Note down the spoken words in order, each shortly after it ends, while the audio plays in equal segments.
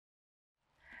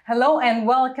Hello and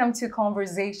welcome to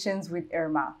Conversations with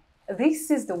Irma.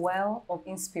 This is the well of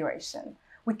inspiration.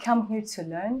 We come here to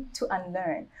learn, to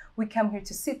unlearn. We come here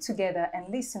to sit together and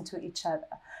listen to each other.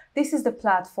 This is the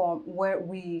platform where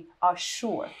we are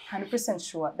sure, 100%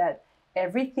 sure, that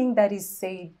everything that is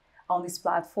said on this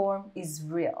platform is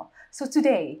real. So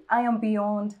today, I am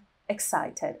beyond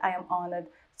excited. I am honored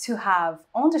to have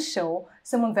on the show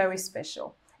someone very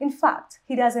special. In fact,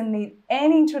 he doesn't need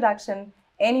any introduction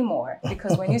anymore,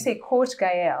 because when you say Coach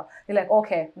Gael, they're like,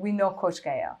 okay, we know Coach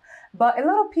Gael. But a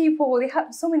lot of people, they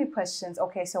have so many questions.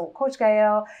 Okay, so Coach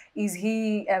Gael, is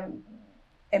he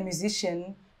a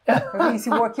musician? Is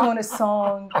he working on a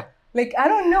song? Like, I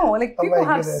don't know. Like, people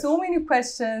have so many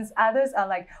questions. Others are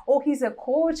like, oh, he's a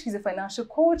coach. He's a financial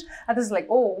coach. Others like,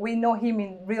 oh, we know him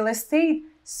in real estate.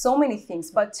 So many things.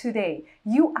 But today,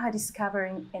 you are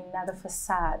discovering another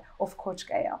facade of Coach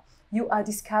Gael. You are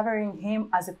discovering him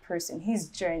as a person, his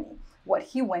journey, what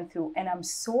he went through, and I'm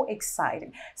so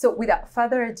excited. So without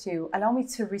further ado, allow me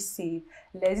to receive,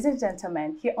 ladies and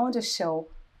gentlemen, here on the show,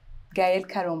 Gael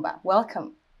Karumba.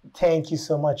 Welcome. Thank you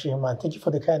so much, Irma. Thank you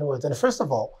for the kind words. And first of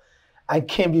all, I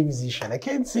can't be a musician. I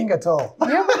can't sing at all.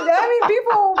 Yeah, but I mean,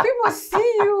 people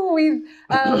see you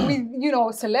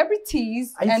with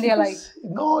celebrities, and they're like,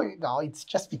 no, it's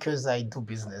just because I do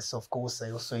business. Of course,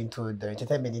 I also into the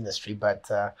entertainment industry, but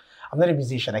I'm not a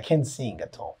musician. I can't sing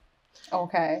at all.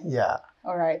 Okay. Yeah.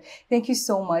 All right. Thank you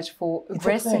so much for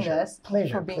gracing us,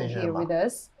 for being here with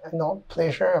us. No,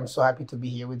 pleasure. I'm so happy to be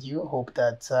here with you. Hope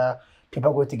that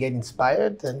people are going to get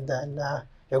inspired, and then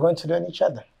you're going to learn each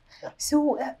other. Yeah.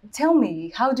 So tell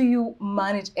me, how do you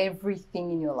manage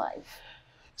everything in your life?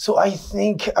 So I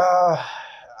think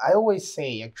I always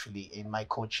say, actually, in my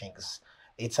coachings,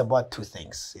 it's about two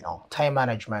things, time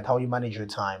management, how you manage your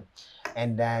time,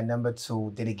 and then number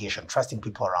two, delegation, trusting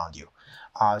people around you.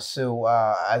 So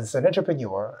as an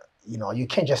entrepreneur, you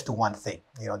can't just do one thing.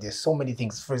 There's so many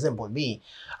things. For example, me,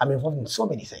 I'm involved in so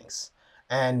many things.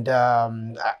 And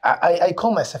I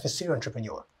call myself a serial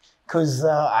entrepreneur. Because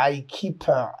I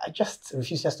just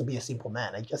refuse just to be a simple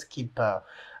man. I just keep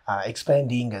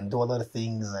expanding and do a lot of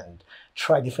things and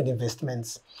try different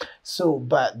investments. So,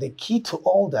 but the key to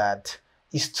all that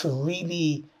is to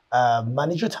really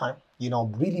manage your time,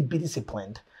 really be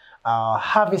disciplined,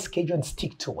 have a schedule and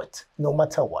stick to it, no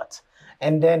matter what.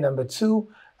 And then number two,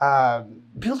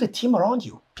 build a team around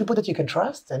you, people that you can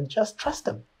trust, and just trust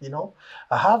them,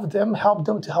 have them, help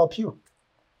them to help you.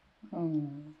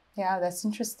 Yeah, that's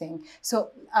interesting. So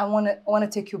I want to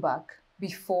take you back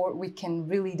before we can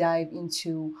really dive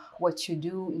into what you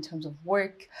do in terms of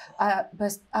work.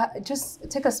 But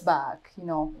just take us back.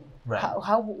 Right.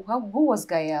 Who was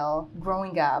Gael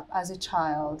growing up as a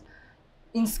child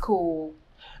in school?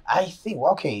 I think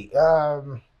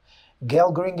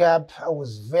Gael growing up, I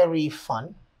was very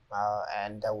fun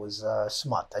and I was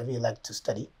smart. I really liked to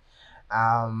study.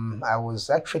 I was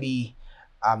actually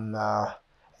an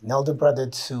elder brother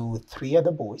to three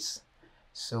other boys.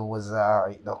 So it was,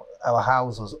 our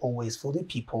house was always full of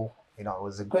people. It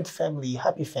was a good family,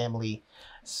 happy family.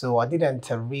 So I didn't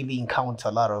really encounter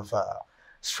a lot of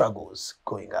struggles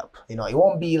growing up. It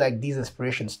won't be like these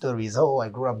inspiration stories. Oh, I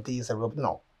grew up this, I grew up.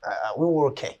 No, we were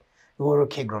okay. We were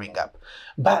okay growing up.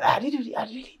 But I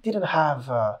really didn't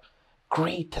have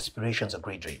great aspirations or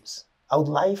great dreams. Out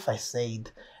life, I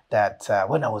said that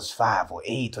when I was 5 or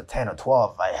 8 or 10 or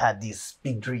 12, I had these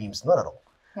big dreams. Not at all.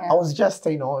 Yeah. I was just,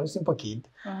 a simple kid.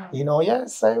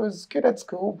 Yes, I was good at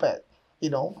school, but,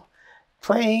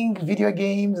 playing video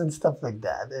games and stuff like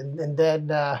that. And then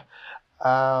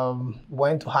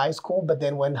went to high school, but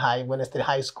then when I started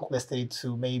high school, I started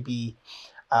to maybe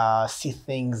see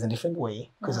things in a different way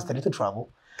because I started to travel.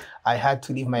 I had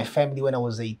to leave my family when I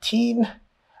was 18,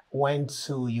 went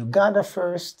to Uganda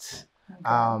first.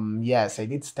 Okay. Yes, I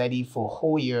did study for a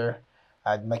whole year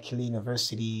at Makili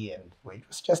University, and we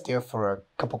was just there for a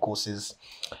couple courses.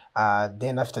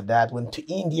 Then after that, went to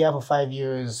India for 5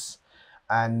 years,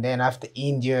 and then after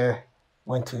India,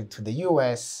 went to the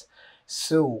US.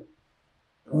 So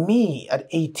me at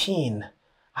 18,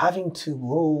 having to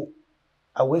go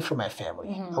away from my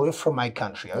family, away from my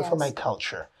country, away from my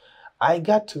culture, I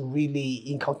got to really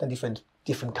encounter different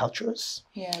cultures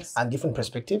and different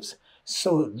perspectives.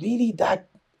 So really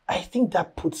I think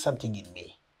that put something in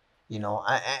me,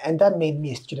 and that made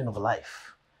me a student of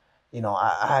life.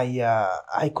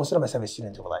 I consider myself a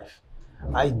student of life.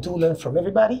 I do learn from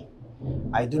everybody.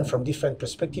 I do learn from different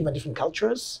perspectives and different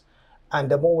cultures.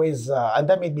 And I'm always, and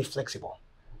that made me flexible.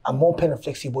 I'm open and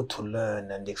flexible to learn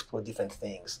and explore different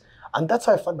things. And that's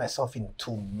how I found myself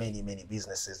into many, many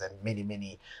businesses and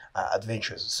many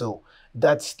adventures. So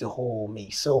that's the whole me.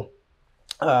 So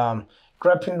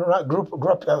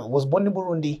Was born in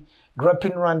Burundi, grew up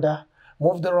in Rwanda,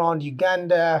 moved around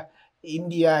Uganda,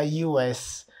 India,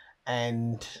 US,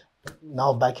 and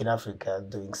now back in Africa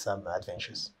doing some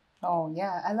adventures. Oh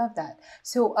yeah, I love that.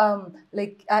 So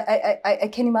like I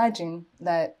can imagine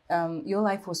that your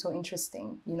life was so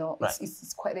interesting. You know, Right.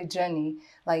 it's quite a journey,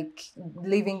 like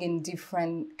living in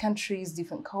different countries,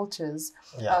 different cultures.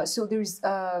 Yeah. So there's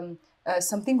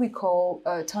something we call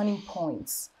turning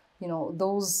points. You know,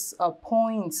 those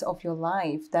points of your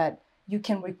life that you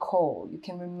can recall, you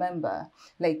can remember,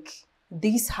 like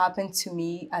this happened to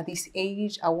me at this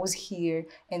age, I was here,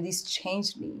 and this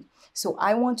changed me. So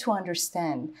I want to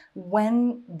understand,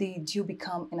 when did you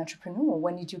become an entrepreneur?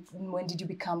 When did you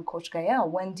become Coach Gael?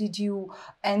 When did you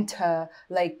enter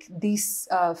like this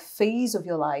phase of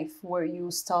your life where you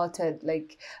started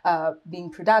like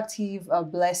being productive,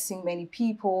 blessing many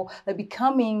people, like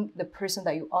becoming the person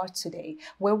that you are today?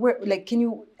 Can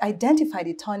you identify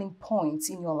the turning points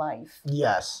in your life?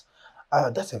 Yes.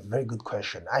 That's a very good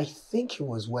question. I think it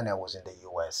was when I was in the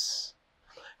US.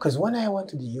 Because when I went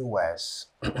to the US,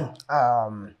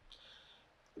 um,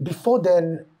 before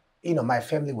then, my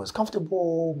family was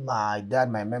comfortable. My dad,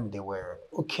 my mom, they were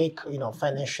okay,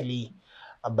 financially.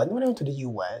 But when I went to the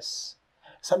US,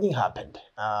 something happened.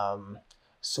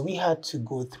 So we had to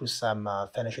go through some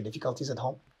financial difficulties at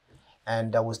home.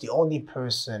 And I was the only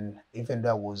person, even though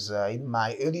I was in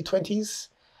my early 20s,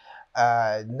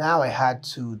 now I had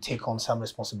to take on some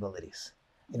responsibilities.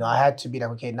 I had to be like,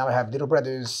 okay, now I have little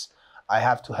brothers. I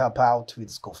have to help out with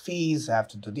school fees. I have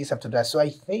to do this, I have to do that. So I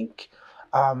think,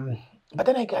 um, but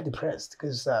then I got depressed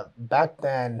because back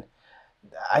then,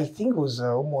 I think it was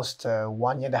almost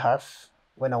 1 year and a half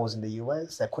when I was in the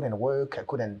US. I couldn't work.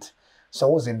 So I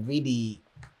wasn't really,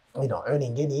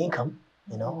 earning any income,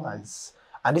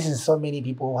 and this is so many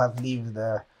people who have lived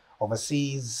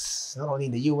overseas, not only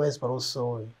in the US, but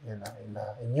also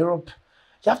in Europe.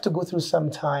 You have to go through some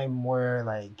time where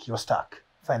like you're stuck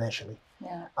financially.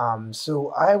 Yeah.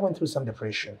 So I went through some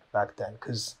depression back then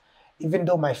because even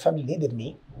though my family needed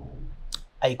me,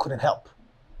 I couldn't help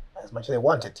as much as I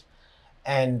wanted.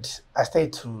 And I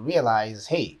started to realize,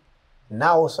 hey,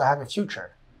 now also I have a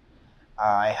future.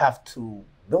 I have to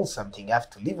build something. I have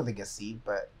to leave a legacy.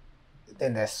 But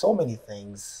then there's so many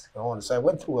things going on. So I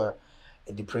went through a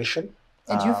depression.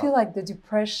 And do you feel like the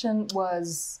depression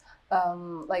was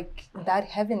like that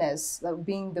heaviness, like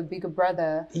being the bigger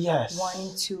brother, Yes.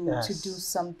 wanting to Yes. do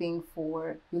something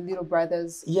for your little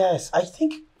brothers? Yes, I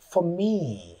think for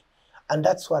me, and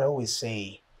that's what I always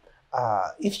say,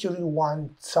 if you really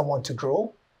want someone to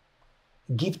grow,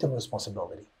 give them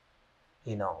responsibility.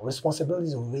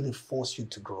 Responsibilities will really force you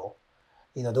to grow.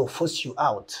 They'll force you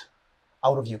out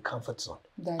of your comfort zone.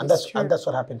 That And is that's true. and that's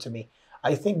what happened to me.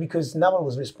 I think because now I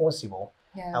was responsible,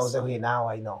 I was Yes. like, okay, now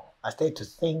I know. I started to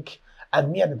think,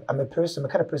 and me, I'm a kind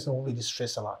of person who really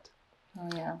stress a lot. Oh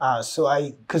yeah.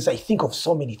 Because I think of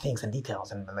so many things and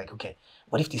details, and I'm like, okay,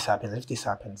 what if this happens? What if this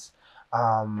happens?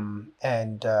 And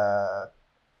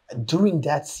during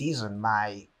that season,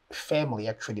 my family,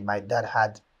 actually, my dad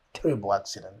had terrible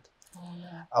accident. Oh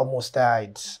yeah. Almost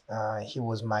died. He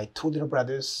was my two little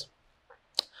brothers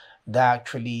that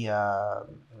actually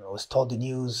was told the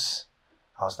news.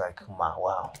 I was like,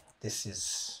 wow,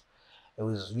 it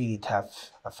was really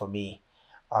tough for me.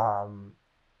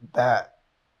 But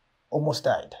almost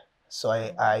died. So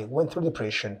I went through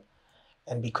depression,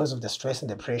 and because of the stress and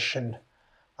depression,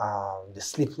 the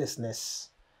sleeplessness,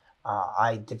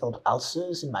 I developed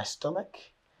ulcers in my stomach,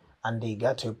 and they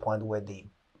got to a point where they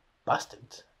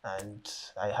busted, and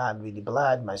I had really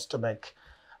blood. My stomach,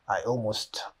 I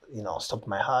almost, stopped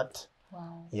my heart.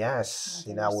 Wow. Yes,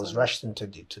 Oh, I was rushed into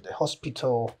the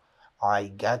hospital. I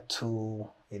got to,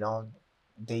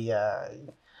 they I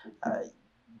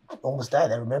almost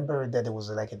died. I remember that there was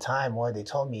like a time where they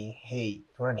told me, "Hey,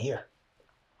 run here."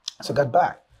 So I got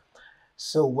back.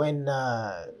 So when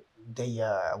they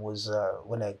was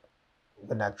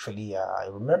when actually I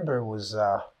remember it was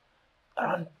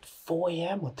around 4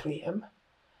 a.m. or 3 a.m.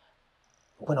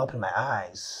 When I opened my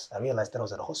eyes, I realized that I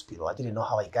was at a hospital. I didn't know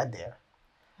how I got there.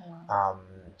 Wow.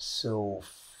 So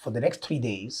for the next 3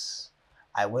 days,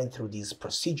 I went through these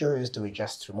procedures. They were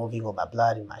just removing all my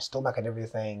blood in my stomach and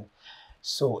everything.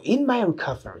 So in my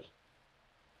recovery,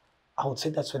 I would say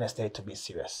that's when I started to be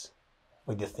serious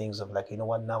with the things of like, you know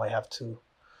what, now I have to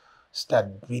start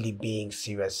really being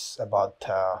serious about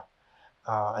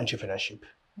entrepreneurship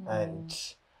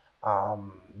and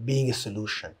being a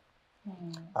solution.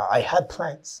 I had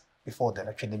plans before that.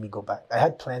 Actually, let me go back. I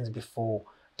had plans before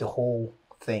the whole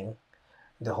thing,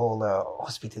 the whole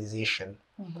hospitalization.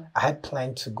 I had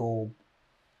planned to go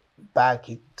back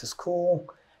to school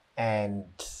and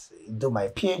do my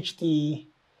PhD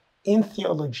in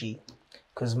theology,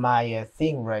 because my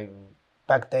thing right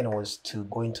back then was to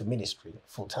go into ministry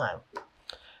full time.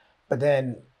 But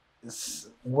then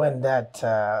when that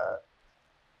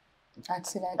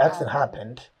Accident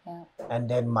happened, Yeah. and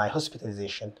then my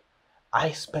hospitalization,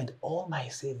 I spent all my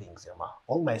savings, Irma,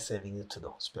 all my savings into the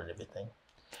hospital and everything.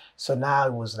 So now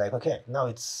it was like, okay, now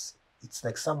it's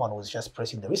like someone was just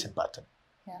pressing the reset button.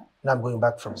 Yeah. Now I'm going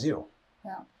back from zero.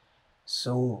 Yeah.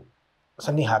 So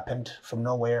something happened from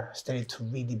nowhere. I started to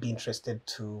really be interested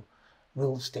to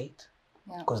real estate,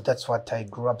 because that's what I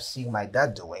grew up seeing my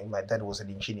dad doing. My dad was an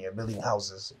engineer building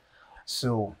houses.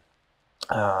 So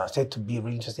I started to be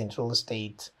really interested in real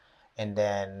estate, and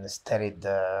then started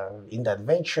in that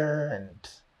venture, and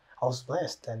I was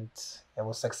blessed and I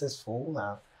was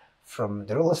successful. From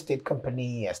the real estate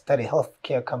company, I started a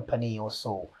healthcare company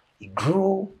also. It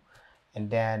grew, and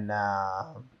then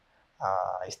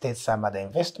I started some other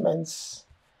investments,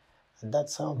 and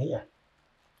that's how I'm here.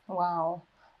 Wow.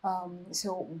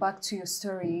 So back to your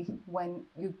story, when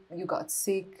you got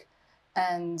sick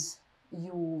and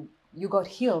you got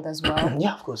healed as well.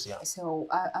 Yeah, of course, yeah. So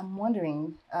I'm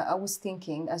wondering, I was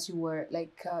thinking as you were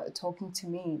like talking to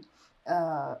me,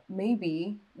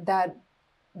 maybe that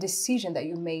decision that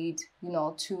you made,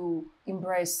 to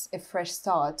embrace a fresh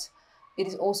start, it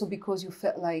is also because you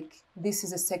felt like this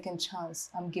is a second chance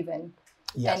I'm given.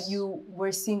 Yes. And you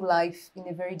were seeing life in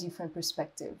a very different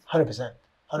perspective. 100%.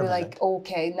 You're like,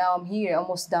 okay, now I'm here,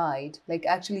 almost died, like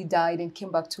actually died and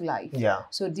came back to life. Yeah.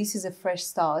 So this is a fresh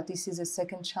start. This is a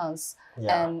second chance.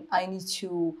 Yeah. And I need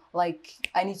to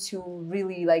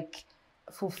really like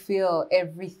fulfill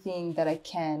everything that I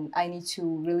can. I need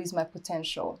to release my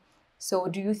potential. So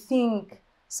do you think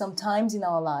sometimes in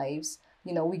our lives,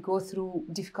 we go through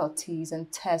difficulties and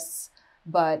tests,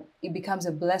 but it becomes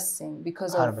a blessing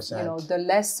because of, 100%. The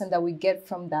lesson that we get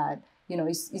from that,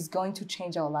 is going to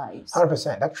change our lives.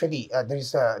 100%. Actually, there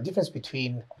is a difference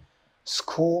between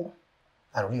school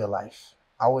and real life.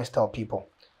 I always tell people,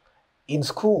 in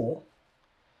school,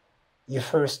 you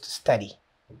first study,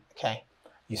 okay?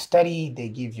 You study, they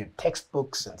give you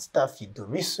textbooks and stuff, you do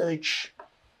research,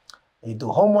 you do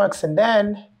homeworks, and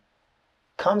then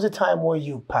comes a time where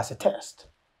you pass a test.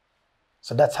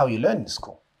 So that's how you learn in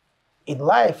school. In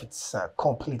life, it's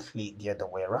completely the other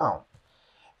way around.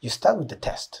 You start with the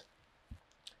test,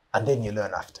 and then you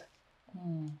learn after.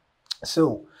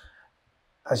 So,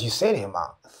 as you said,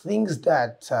 Emma, things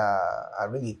that are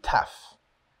really tough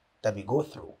that we go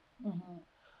through,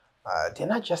 they're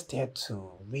not just there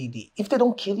to really, if they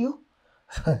don't kill you,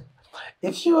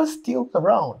 if you are still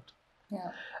around,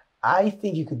 I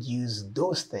think you could use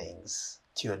those things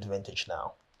to your advantage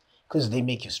now, because they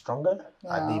make you stronger,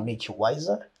 they make you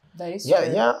wiser. That is true.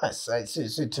 Yeah.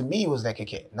 So to me, it was like,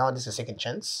 okay, now this is a second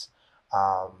chance.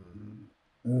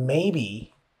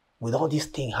 Maybe with all this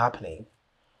thing happening,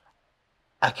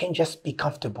 I can just be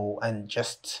comfortable and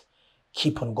just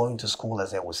keep on going to school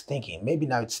as I was thinking. Maybe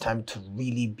now it's time to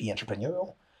really be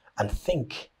entrepreneurial and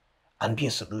think and be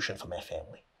a solution for my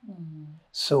family.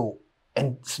 So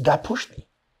that pushed me.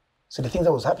 So the things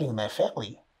that was happening with my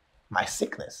family, my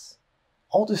sickness,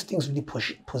 all those things really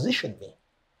positioned me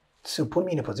to put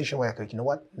me in a position where I could, you know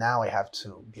what, now I have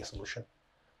to be a solution.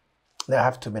 Now I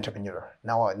have to be an entrepreneur.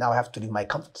 Now I have to leave my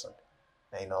comfort zone.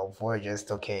 For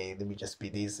just, okay, let me just be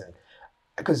this. And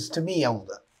because to me, I'm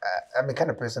the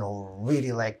kind of person who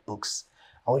really like books.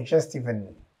 I would just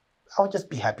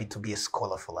be happy to be a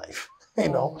scholar for life,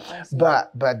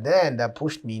 But then that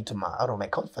pushed me out of my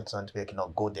comfort zone to be like,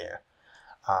 go there.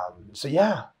 So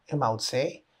yeah, I would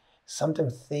say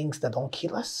sometimes things that don't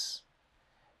kill us,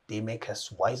 they make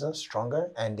us wiser,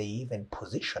 stronger, and they even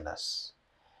position us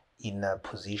in a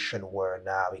position where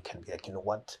now we can be like, you know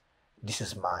what, this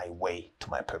is my way to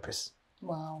my purpose.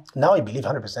 Wow. Now I believe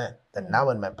 100% that now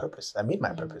I'm my purpose. I mean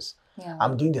my purpose. Yeah.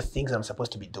 I'm doing the things that I'm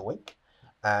supposed to be doing.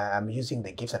 I'm using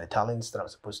the gifts and the talents that I'm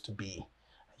supposed to be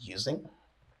using.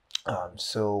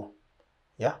 So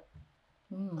yeah.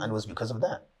 And it was because of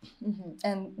that.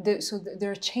 And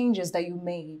there are changes that you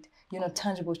made,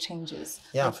 tangible changes.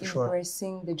 Yeah, like for sure.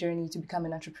 Embracing the journey to become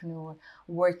an entrepreneur,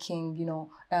 working,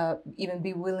 even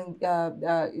be willing,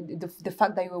 the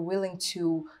fact that you were willing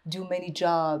to do many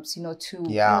jobs,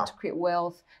 to create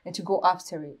wealth and to go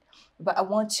after it. But I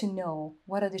want to know,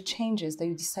 what are the changes that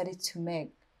you decided to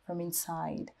make from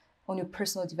inside on your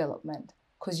personal development?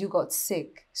 because you got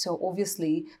sick. So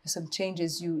obviously there's some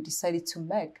changes you decided to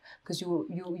make because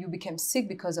you became sick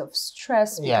because of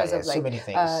stress, because of so like many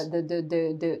things.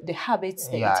 the habits,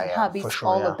 the Yeah, eating yeah, for habits, sure,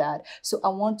 all yeah. of that. So I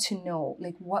want to know,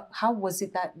 like, how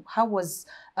was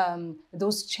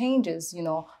those changes, you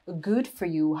know, good for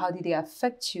you? How did they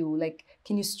affect you? Like,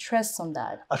 can you stress on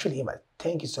that? Actually, Emma,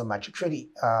 thank you so much. Actually,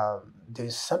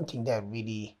 there's something that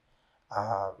really,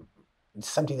 um,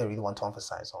 something that I really want to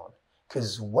emphasize on.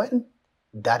 Because when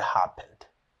that happened,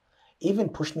 even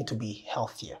pushed me to be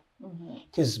healthier.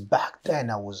 Because back then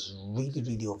I was really,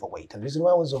 really overweight. And the reason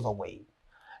why I was overweight,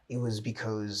 it was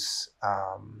because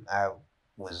I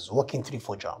was working 3,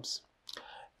 4 jobs,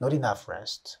 not enough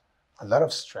rest, a lot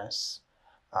of stress,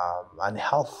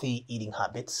 unhealthy eating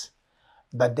habits.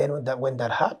 But then when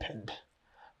that happened,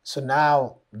 so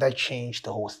now that changed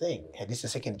the whole thing. And this is a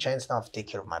second chance now to take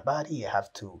care of my body. I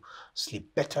have to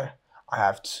sleep better. I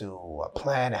have to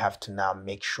plan. I have to now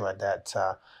make sure that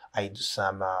I do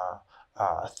some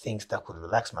things that could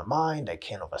relax my mind. I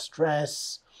can't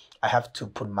overstress. I have to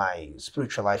put my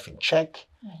spiritual life in check,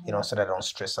 you know, so that I don't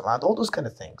stress a lot. All those kind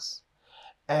of things.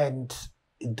 And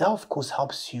that, of course,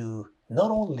 helps you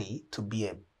not only to be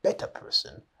a better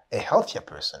person, a healthier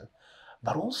person,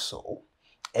 but also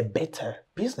a better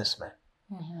businessman.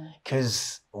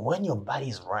 Because when your body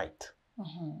is right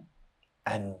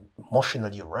and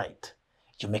emotionally right,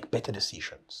 you make better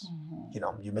decisions. You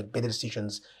know, you make better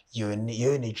decisions. Your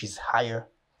energy is higher.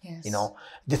 Yes. You know,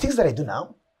 the things that I do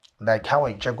now, like how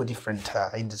I juggle different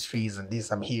industries and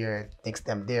this, I'm here, next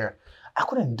time there, I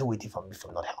couldn't do it if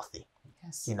I'm not healthy.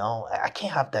 Yes. You know, I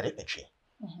can't have that energy.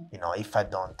 You know, if I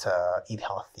don't eat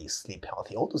healthy, sleep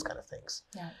healthy, all those kind of things.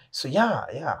 Yeah. So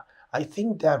yeah, I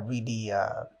think that really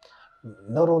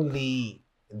not only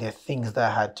the things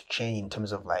that I had to change in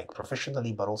terms of like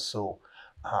professionally, but also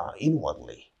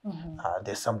inwardly.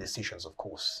 There's some decisions, of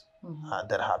course,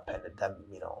 that happened. That,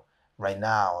 you know, right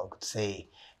now I could say,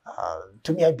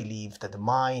 to me, I believe that the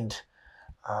mind,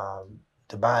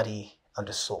 the body, and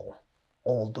the soul,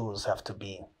 all those have to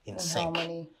be in sync.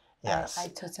 Harmony. Yes. I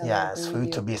totally yes, agree for you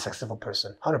with to you. be a successful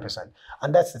person, 100%.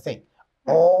 And that's the thing.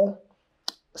 All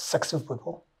successful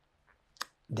people,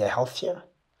 they're healthier,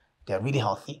 they're really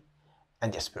healthy,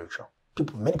 and they're spiritual.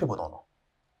 Many people don't know.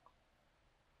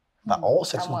 But all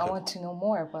successful I people. want to know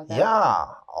more about that. Yeah,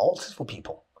 all successful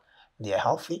people, they're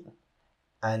healthy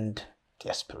and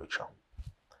they're spiritual.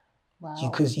 Wow.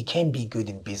 Because you can't be good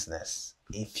in business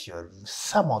if you're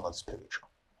somehow not spiritual.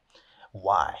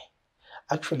 Why?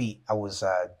 Actually, I was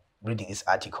reading this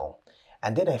article,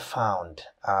 and then I found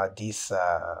this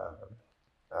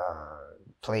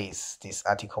place, this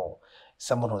article.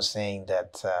 Someone was saying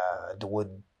that the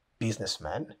word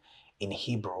businessman in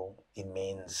Hebrew, it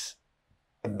means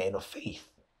a man of faith.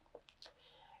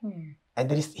 And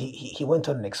then he went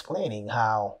on explaining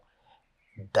how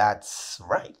that's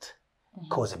right.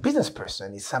 Because a business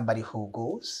person is somebody who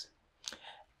goes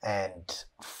and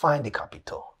find the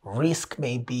capital, risk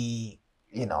maybe,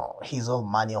 you know, his own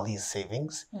money or his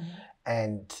savings,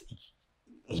 and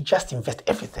he just invest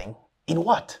everything in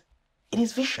what? In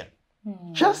his vision.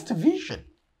 Just vision.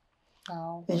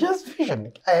 Wow. Just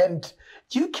vision. And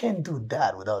you can't do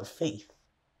that without faith.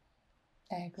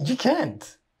 I agree. You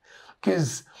can't.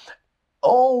 Because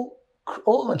all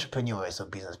entrepreneurs or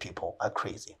business people are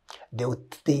crazy.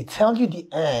 They tell you the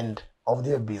end of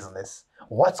their business,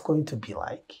 what's going to be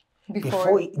like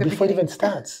before it even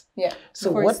starts. Yeah. So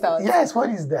before what? it starts. Yes. What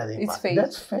is that? It's faith.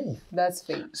 That's faith. That's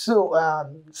faith. So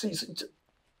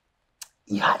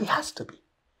it has to be.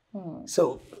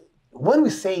 So when we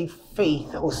say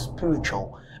faith or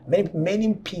spiritual,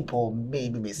 many people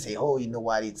maybe may say, oh, you know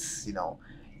what? It's, you know,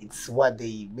 it's what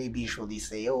they maybe usually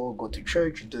say, oh, go to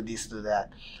church, do this, do that.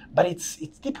 But it's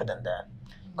deeper than that.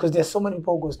 Because there's so many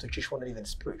people who goes to church who are not even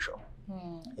spiritual.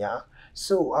 Yeah.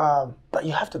 So but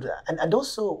you have to do that. And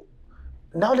also,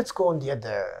 now let's go on the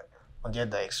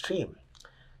other extreme.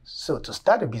 So to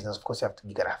start a business, of course,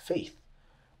 you gotta have faith.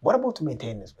 What about to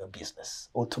maintain a business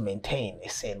or to maintain a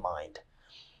sane mind?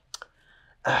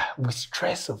 With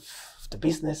stress of the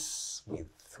business, with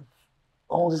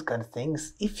all these kind of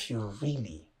things, if you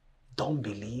really don't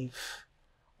believe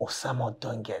or somehow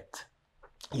don't get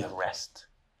your rest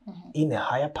in a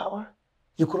higher power,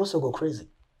 you could also go crazy.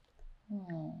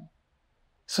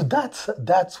 So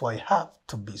that's why you have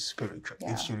to be spiritual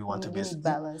if you really want to be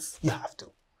balance. You have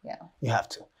to. Yeah. You have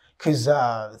to. Because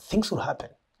things will happen.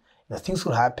 You know, things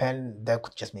will happen that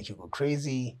could just make you go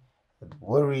crazy. The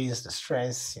worries, the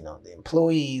stress, you know, the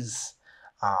employees,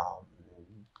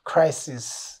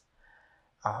 crisis.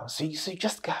 So you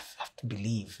just have to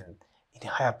believe in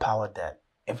a higher power that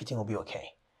everything will be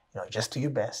okay. You know, just do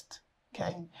your best.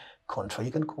 Okay, control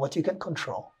what you can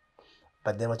control,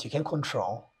 but then what you can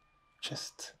control,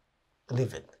 just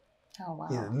live it. Oh wow.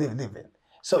 Yeah, live it.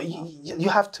 So you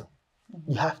have to.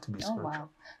 You have to be spiritual. Oh, wow.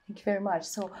 Thank you very much.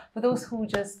 So for those who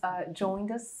just joined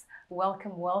us,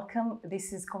 welcome.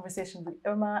 This is Conversation with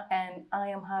Irma, and I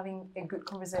am having a good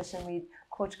conversation with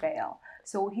Coach Gael.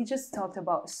 So he just talked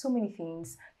about so many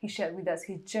things. He shared with us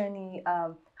his journey,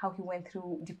 how he went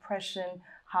through depression,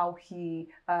 how he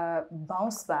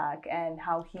bounced back, and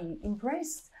how he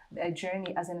embraced a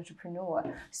journey as an entrepreneur.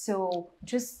 So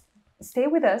just stay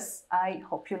with us. I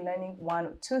hope you're learning one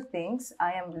or two things.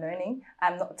 I am learning.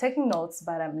 I'm not taking notes,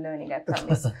 but I'm learning, I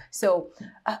promise. So,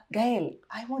 Gael,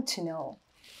 I want to know,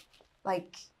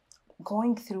 like,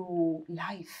 going through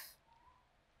life,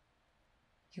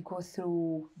 you go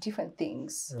through different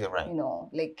things. You're right. You know,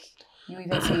 like, you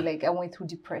even say, like, I went through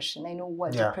depression. I know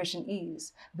what depression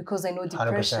is. Because I know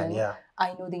depression,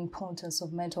 I know the importance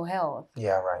of mental health.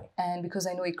 Yeah, right. And because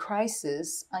I know a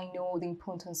crisis, I know the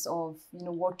importance of,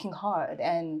 working hard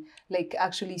and like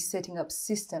actually setting up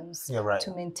systems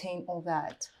to maintain all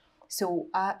that. So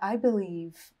I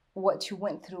believe what you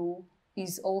went through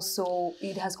is also,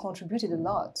 it has contributed a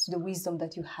lot to the wisdom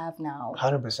that you have now.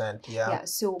 100%, yeah. Yeah,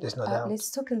 so there's no doubt. Let's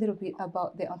talk a little bit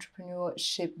about the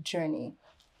entrepreneurship journey.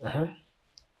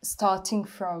 Starting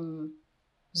from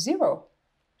zero,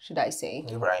 should I say.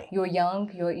 You're right. You're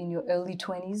young, you're in your early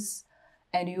 20s,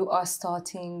 and you are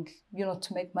starting,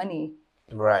 to make money.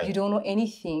 Right. You don't know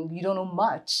anything, you don't know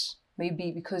much.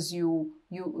 Maybe because you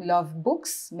love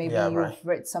books, maybe you've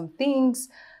read some things.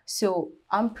 So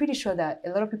I'm pretty sure that a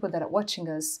lot of people that are watching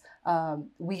us,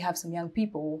 we have some young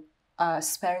people,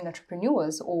 aspiring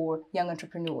entrepreneurs or young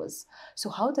entrepreneurs.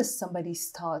 So how does somebody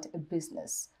start a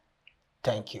business?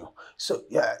 Thank you. So,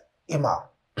 Emma,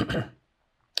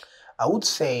 I would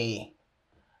say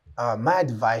my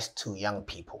advice to young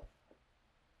people,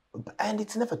 and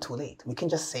it's never too late. We can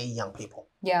just say young people.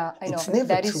 Yeah, I know. It's never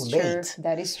that too is late. True.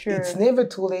 That is true. It's never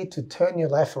too late to turn your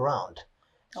life around.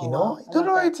 Wow.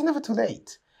 It's never too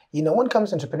late. When it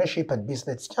comes to entrepreneurship and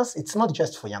business, it's not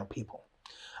just for young people.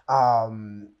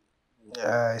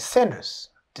 Sanders,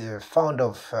 the founder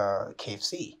of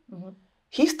KFC,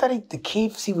 he started the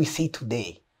KFC we see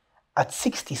today at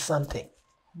 60 something.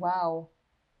 Wow.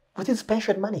 With his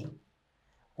pension money,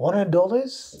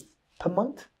 $100 per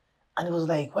month. And it was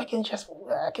like, I can just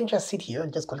sit here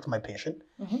and just collect my pension.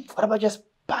 What about just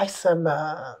buy some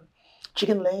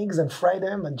chicken legs and fry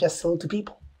them and just sell to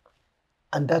people?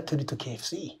 And that turned into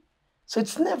KFC. So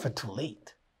it's never too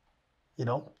late,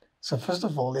 So first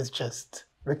of all, let's just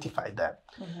rectify that.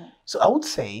 So I would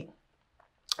say,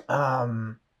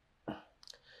 when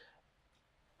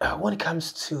it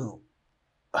comes to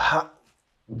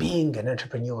being an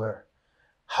entrepreneur,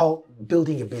 how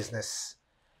building a business,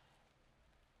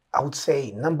 I would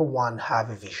say, number one, have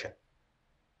a vision.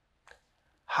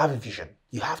 Have a vision.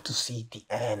 You have to see the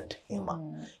end, Emma.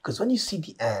 Because when you see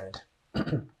the end,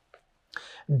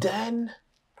 then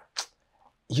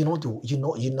you know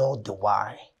the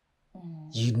why.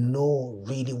 You know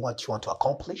really what you want to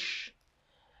accomplish.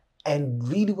 And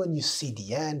really when you see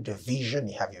the end, the vision,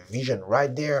 you have your vision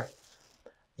right there.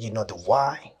 You know the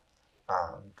why.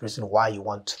 The reason why you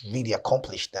want to really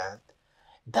accomplish that.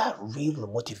 That really will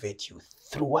motivate you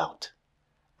throughout.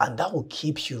 And that will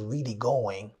keep you really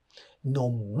going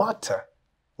no matter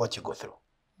what you go through.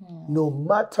 No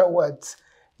matter what,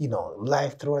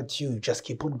 life throws at you, just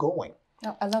keep on going.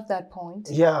 I love that point.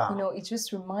 Yeah. It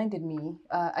just reminded me,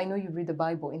 I know you read the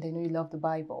Bible and I know you love the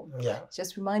Bible. Yeah. It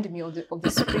just reminded me of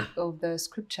the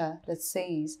scripture that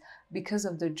says, because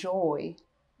of the joy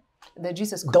that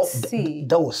Jesus could see.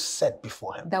 That was set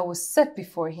before him. That was set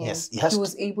before him. Yes. He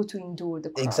was able to endure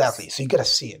the cross. Exactly. So you got to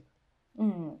see it.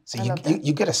 So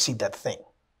you got to see that thing.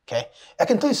 Okay? I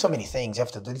can tell you so many things. You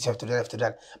have to do this, you have to do that, you have to do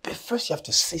that. But first you have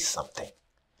to see something.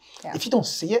 Yeah. If you don't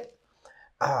see it,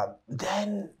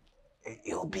 then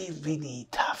it'll be really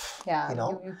tough. Yeah,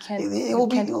 you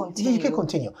can't continue. You can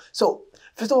continue. So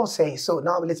first of all, so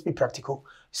now let's be practical.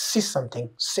 See something,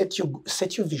 set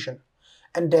your vision,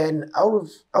 and then out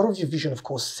of your vision, of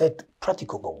course, set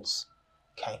practical goals.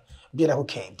 Okay, be like,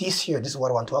 okay, this year, this is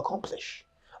what I want to accomplish.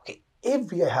 Okay,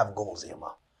 every year I have goals,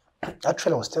 Emma.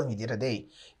 Actually, I was telling you the other day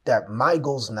that my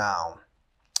goals now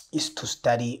is to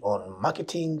study on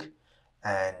marketing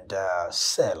and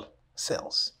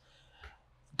sales.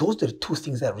 Those are the two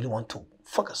things that I really want to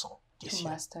focus on this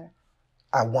year. Master.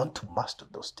 I want to master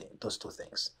those two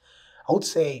things. I would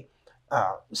say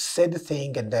set the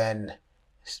thing and then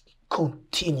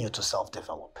continue to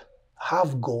self-develop.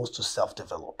 Have goals to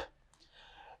self-develop.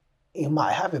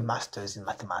 I have a master's in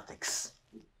mathematics.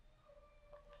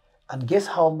 And guess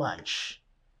how much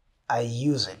I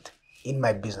use it in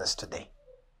my business today?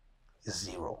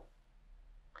 0.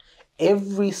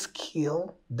 Every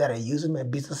skill that I use in my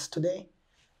business today,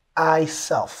 I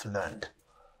self-learned.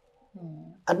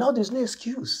 And now there's no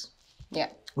excuse. Yeah.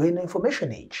 We're in the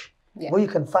information age. Yeah. Where you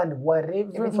can find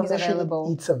whatever information.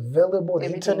 Available. It's available on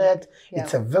the internet. Yeah.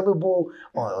 It's available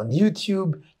on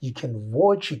YouTube. You can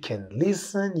watch, you can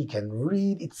listen, you can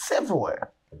read. It's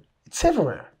everywhere. It's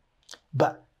everywhere.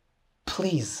 But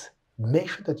please make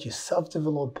sure that you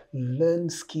self-develop, learn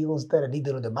skills that are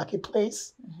needed on the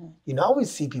marketplace. You know, I always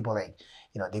see people like,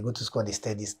 you know, they go to school and they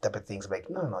study these type of things. Like,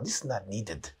 no, this is not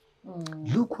needed.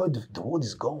 Look where the world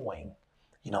is going.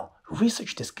 You know,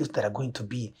 research the skills that are going to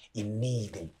be in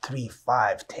need in 3,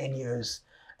 5, 10 years.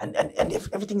 And if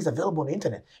everything is available on the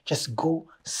internet, just go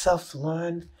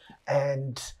self-learn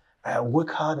and work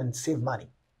hard and save money.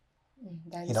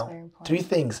 That you is know, very important. 3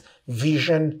 things: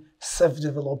 vision,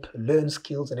 self-develop, learn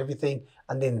skills and everything.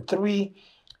 And then 3,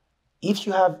 if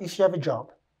you have a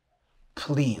job,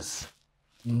 please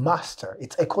master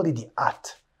it. I call it the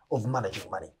art of managing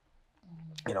money.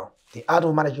 You know, the art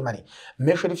of managing money.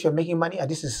 Make sure that if you're making money, and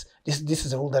this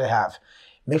is a rule that I have.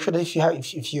 Make sure that if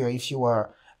you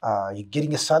are you're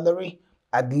getting a salary,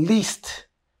 at least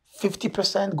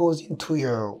 50% goes into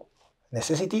your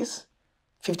necessities.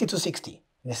 50 to 60.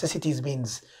 Necessities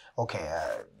means, okay,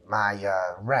 my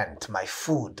rent, my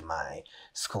food, my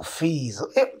school fees,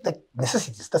 the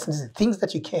necessities. That's necessities, things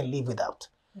that you can't live without.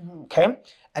 Okay,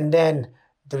 and then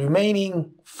the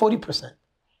remaining 40%.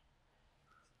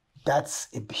 That's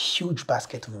a huge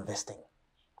basket of investing.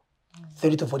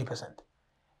 30 to 40%.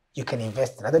 You can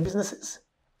invest in other businesses,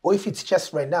 or if it's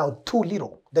just right now too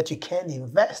little that you can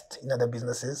invest in other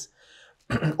businesses,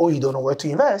 or you don't know where to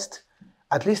invest,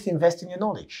 at least invest in your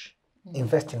knowledge.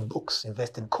 Invest in books,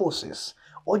 invest in courses,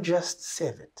 or just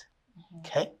save it.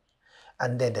 Okay?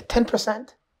 And then the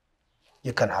 10%,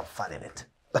 you can have fun in it.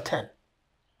 The 10.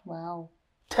 Wow.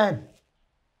 10.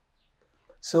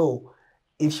 So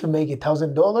if you make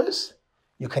 $1,000,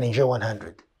 you can enjoy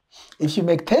 100. If you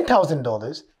make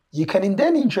 $10,000, you can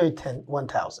then enjoy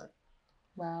 1,000.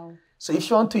 Wow. So if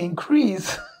you want to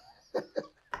increase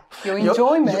your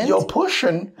enjoyment, your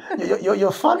portion,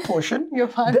 your fun portion,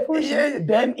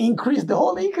 then increase the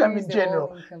whole income in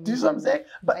general. Do you see what I'm saying?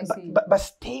 But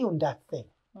stay on that thing.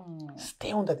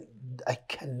 Stay on that. I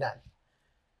cannot.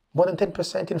 More than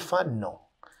 10% in fun, no.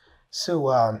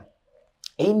 So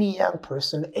any young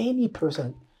person, any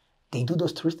person, they do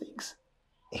those 3 things.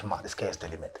 The sky is the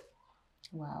limit.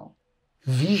 Wow.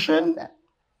 Vision,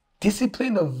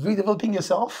 discipline of redeveloping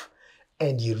yourself,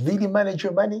 and you really manage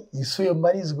your money. You see your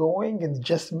money is going and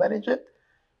just manage it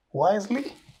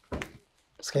wisely.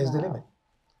 The sky is the limit.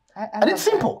 And it's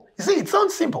simple. You see, it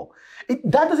sounds simple.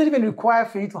 That doesn't even require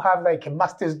for you to have like a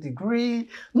master's degree.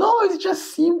 No, it's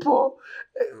just simple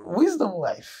wisdom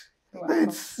life. Wow.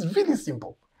 It's really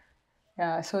simple.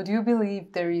 Yeah. So do you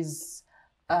believe there is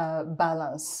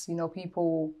balance? You know,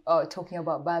 people are talking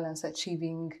about balance,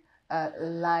 achieving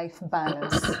life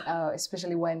balance,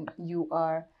 especially when you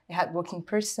are a hardworking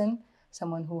person,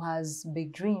 someone who has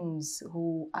big dreams,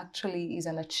 who actually is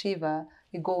an achiever,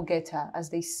 a go-getter, as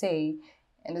they say.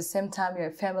 At the same time, you're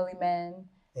a family man.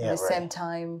 At the same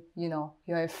time, you know,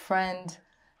 you're a friend.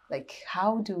 Like,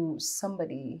 how do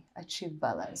somebody achieve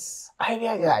balance? I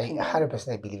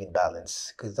 100% believe in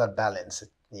balance, because without balance,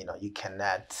 you know, you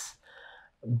cannot.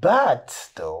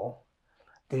 But though,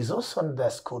 there's also another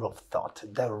school of thought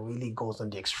that really goes on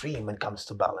the extreme when it comes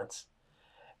to balance.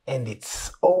 And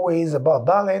it's always about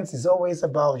balance. It's always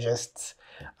about just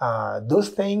those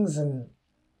things, and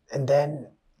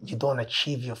then you don't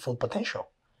achieve your full potential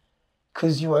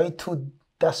because you are into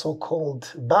that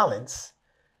so-called balance.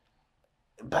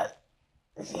 But,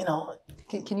 you know...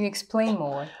 Can you explain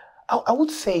more? I would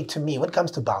say, to me, when it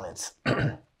comes to balance,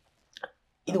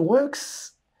 it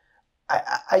works...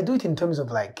 I do it in terms of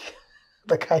like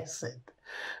I said,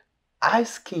 I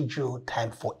schedule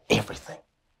time for everything.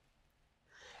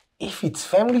 If it's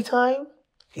family time,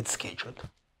 it's scheduled.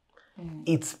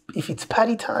 If it's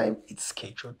party time, it's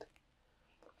scheduled.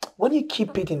 When you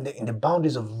keep it in the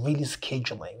boundaries of really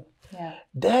scheduling,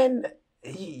 then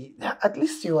at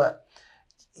least you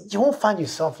won't find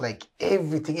yourself like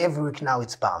every week now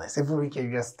it's balanced. Every week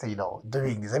you're just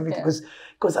doing this everything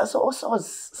because as also as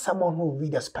someone who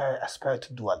really aspire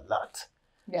to do a lot,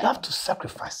 you have to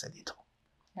sacrifice a little.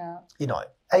 You know,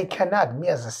 I cannot, me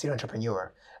as a serial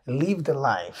entrepreneur, live the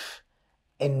life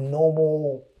a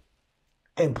normal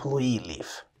employee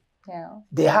live.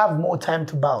 They have more time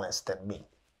to balance than me,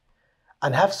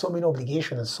 and have so many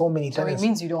obligations and so many. So it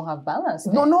means you don't have balance.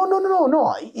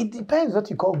 No. It depends what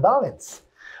you call balance.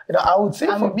 I would say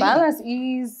for me, balance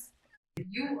is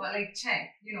you are like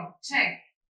check, check.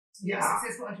 Yeah.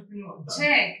 Successful entrepreneur.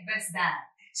 Check best dad.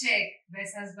 Check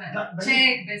best husband.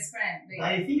 Check best friend. But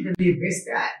I think you can be a best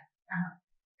dad.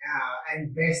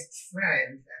 And best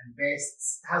friend and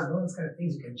best husband, those kind of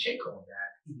things, you can check all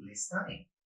that in less time.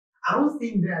 I don't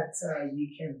think that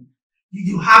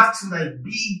you have to like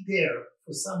be there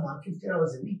for someone 50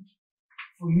 hours a week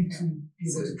for you to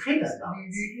be able to create that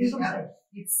balance.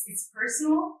 It's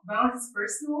personal. Balance is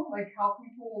personal, like how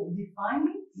people define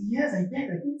it. Yes, I think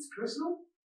it's personal.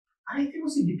 And I think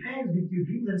also it depends with your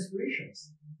dreams and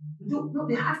aspirations. No,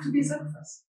 they have to be a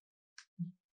sacrifice.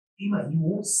 Ima, you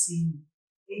won't see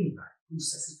anybody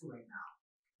who's successful right now.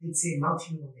 Let's say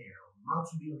multi-millionaire or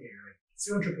multi-billionaire, like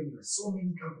serial entrepreneur, so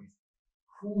many companies,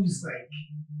 who's like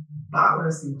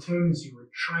balanced in terms you were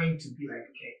trying to be like,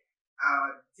 okay,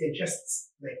 they're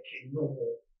just like a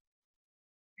normal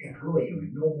employee or a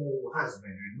normal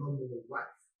husband or a normal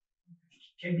wife.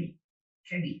 Can be.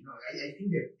 No, I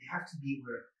think that they have to be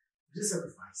where there's a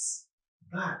sacrifice.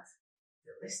 But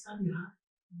the less time you have,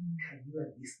 can you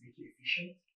at least make it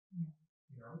efficient?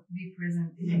 Be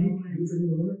present in the moment. Be present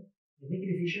in the moment. Make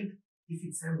it efficient. If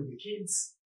it's time with the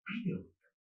kids, be there with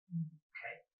them.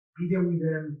 Okay? Be there with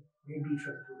them. Maybe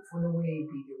try to put the phone away.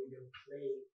 Be there with them.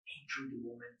 Play. Enjoy the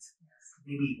moment. Yes.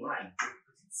 Maybe why?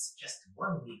 Because it's just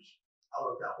 1 week out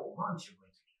of that whole month you're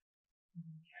going to get.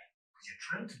 Okay? Because you're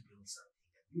trying to build something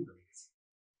that you believe in.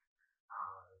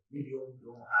 Maybe you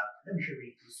don't have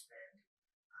luxury to spend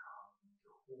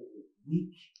the whole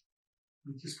week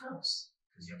with your spouse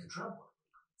because you have to travel.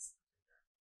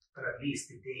 But at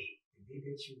least the day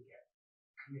that you get,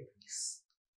 can at least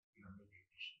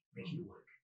make it work.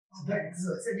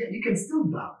 So yeah, you can still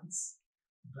balance,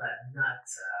 but not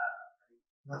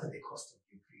at the cost of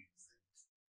your dreams.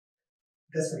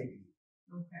 That's what I believe.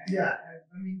 Okay. Yeah.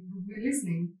 I mean, we're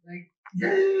listening. Like.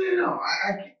 No,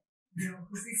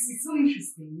 because it's so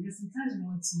interesting. Because sometimes we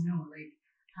want to know, like,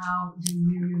 how the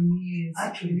millionaires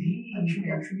actually do you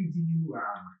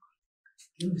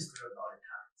give the story about it?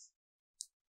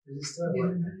 There's a story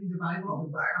about in the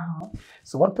Bible.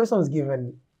 So one person was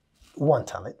given 1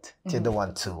 talent, the other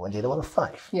one 2, and the other one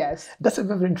 5. Yes. That's a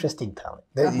very interesting talent.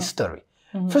 That is story.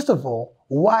 First of all,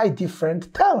 why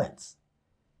different talents?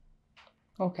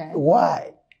 Okay.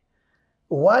 Why?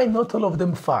 Why not all of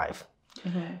them 5?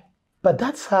 But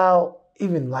that's how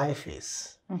even life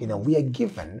is. We are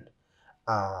given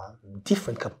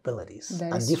different capabilities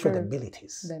and different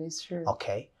abilities. That is true.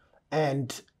 Okay,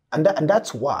 and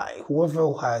that's why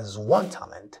whoever has 1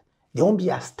 talent, they won't be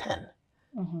asked 10,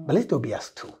 but at least they'll be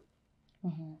asked 2.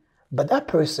 But that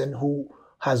person who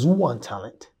has 1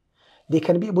 talent, they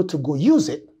can be able to go use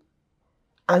it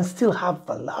and still have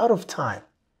a lot of time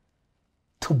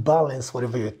to balance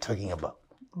whatever you're talking about.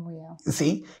 Oh, yeah. You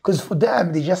see? Because for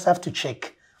them, they just have to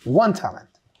check 1 talent.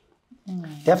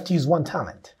 They have to use 1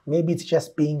 talent. Maybe it's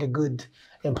just being a good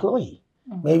employee.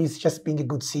 Maybe it's just being a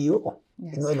good CEO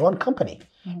in one company.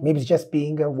 Maybe it's just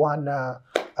being a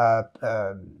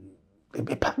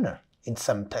partner in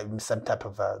some type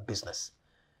of business.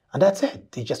 And that's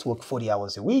it. They just work 40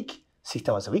 hours a week, 60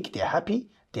 hours a week. They're happy.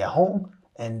 They're home.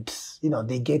 And,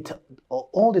 they get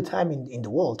all the time in the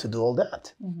world to do all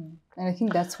that. And I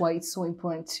think that's why it's so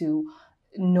important to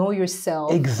know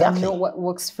yourself. Exactly. And know what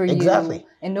works for you. Exactly.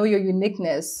 And know your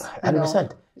uniqueness.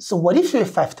 100%. So what if you're a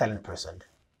 5-talent person?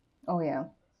 Oh, yeah.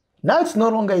 Now it's no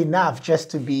longer enough just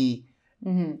to be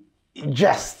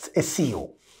just a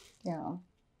CEO. Yeah.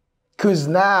 Because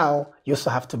now you also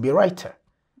have to be a writer.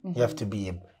 You have to be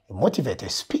a motivator, a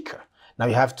speaker. Now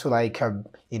you have to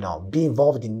be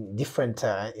involved in different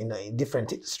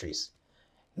industries.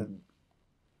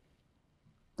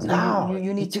 Now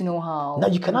you need to know how. Now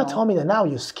you cannot tell me that now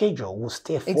your schedule will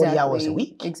stay 40 hours a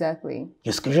week. Exactly.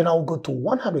 Your schedule now will go to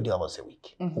 100 hours a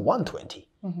week, 120.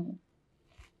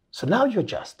 So now you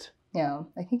adjust. Yeah,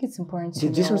 I think it's important to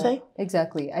know. Do you see what I'm saying?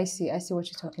 Exactly. I see what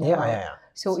you're talking about. Yeah.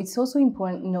 So it's also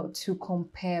important not to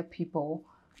compare people.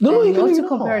 No, you not to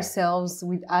compare ourselves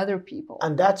with other people.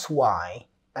 And that's why,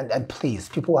 and please,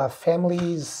 people have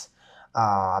families.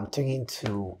 I'm talking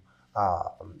to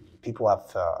people who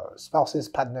have spouses,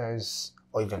 partners,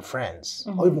 or even friends,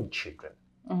 or even children.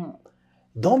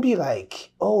 Don't be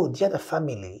like, oh, the other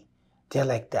family, they're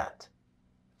like that.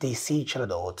 They see each other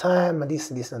the whole time, and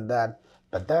this and that.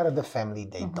 But that other family,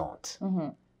 they don't.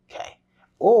 Okay.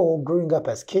 Or growing up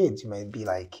as kids, you might be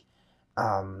like,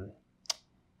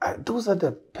 those are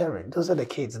the parents, those are the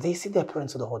kids. They see their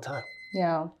parents the whole time.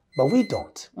 Yeah. But we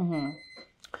don't.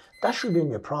 That should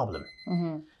be a problem.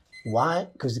 Why?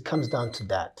 Because it comes down to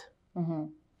that.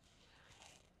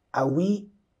 Are we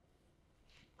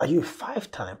Are you a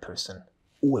 5-talent person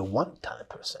or a 1-talent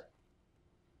person?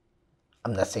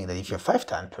 I'm not saying that if you're a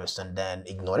 5-talent person, then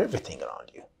ignore everything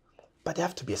around you. But there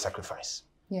have to be a sacrifice.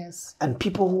 Yes. And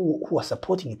people who are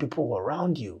supporting you, people who are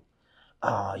around you,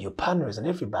 your partners and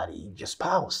everybody, your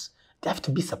spouse, they have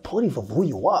to be supportive of who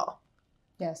you are.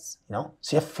 Yes. You know,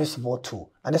 so you have first of all to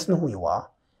understand who you are,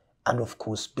 and of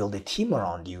course build a team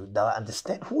around you that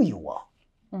understand who you are.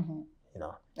 You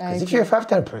know, because if you're a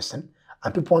 5-time person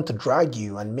and people want to drag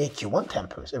you and make you a one-time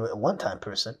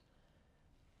person,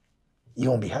 you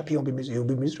won't be happy. You'll be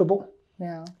miserable.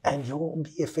 Yeah. And you won't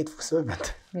be a faithful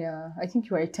servant. Yeah, I think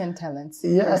you are a 10 talents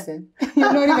person.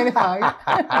 You're not even a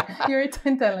 5. You're a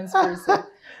 10 talents person.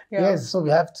 Yeah. Yes, so we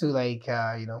have to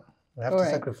we have to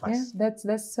sacrifice. Yeah,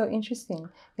 that's so interesting.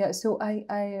 Yeah, so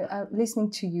I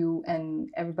listening to you and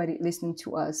everybody listening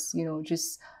to us,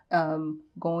 just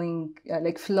going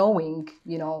flowing,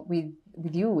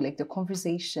 with you, like the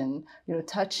conversation,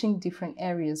 touching different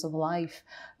areas of life.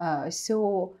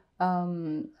 So I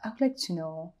would like to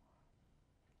know,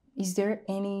 is there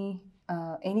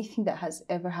anything that has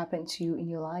ever happened to you in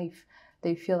your life that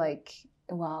you feel like,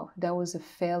 wow, that was a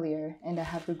failure and I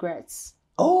have regrets?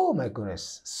 Oh my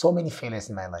goodness, so many failures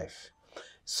in my life,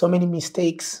 so many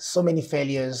mistakes, so many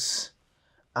failures,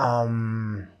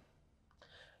 but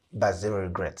zero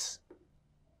regrets.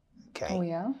 Okay. Oh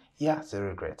yeah? Yeah, zero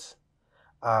regrets.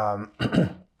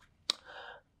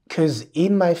 Because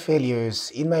in my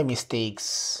failures, in my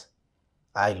mistakes,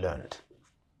 I learned.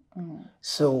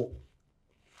 So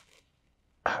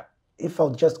if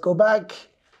I'll just go back,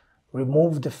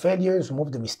 remove the failures,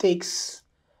 remove the mistakes,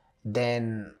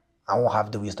 then I won't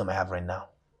have the wisdom I have right now.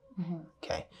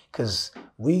 Okay? Because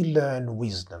we learn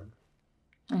wisdom.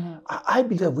 I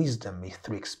believe wisdom is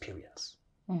through experience.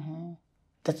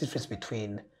 That's the difference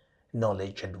between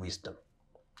knowledge and wisdom.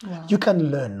 Wow. You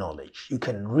can learn knowledge. You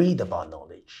can read about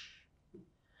knowledge.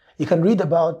 You can read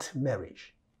about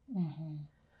marriage.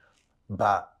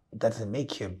 But that doesn't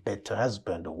make you a better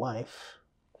husband or wife.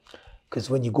 Because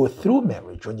when you go through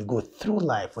marriage, when you go through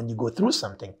life, when you go through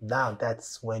something, now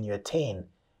that's when you attain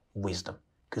wisdom.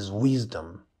 Because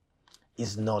wisdom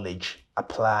is knowledge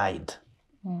applied.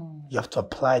 You have to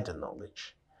apply the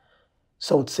knowledge.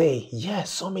 So I would say, yes,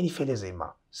 so many failures,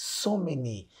 Emma. So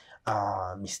many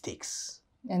mistakes.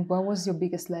 And what was your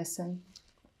biggest lesson?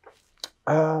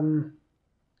 I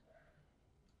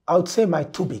would say my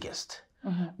two biggest.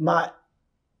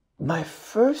 My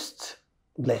first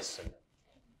lesson,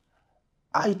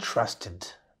 I trusted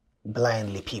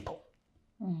blindly people.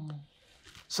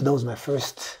 So that was my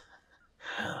first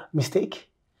mistake.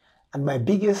 And my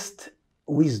biggest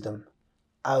wisdom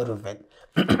out of it,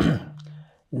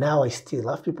 now I still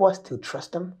love people, I still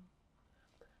trust them,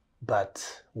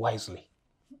 but wisely,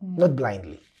 not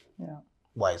blindly,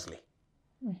 wisely.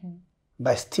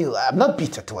 But still, I'm not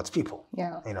bitter towards people,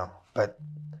 but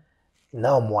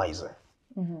now I'm wiser.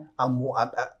 I'm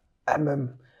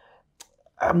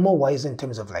more wise in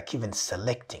terms of like even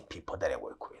selecting people that I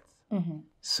work with.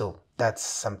 So that's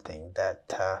something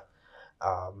that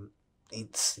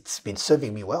it's been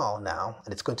serving me well now,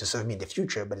 and it's going to serve me in the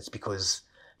future, but it's because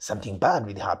something bad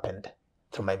really happened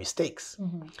through my mistakes.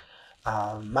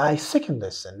 My second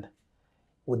lesson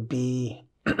would be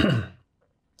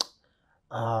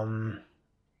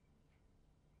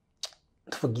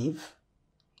forgive.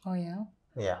 Oh yeah?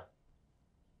 Yeah.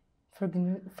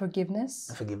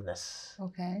 Forgiveness? Forgiveness.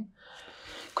 Okay.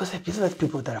 Because I believe that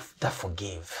people that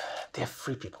forgive, they're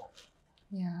free people.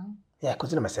 Yeah. Yeah, I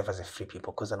consider myself as a free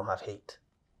people because I don't have hate.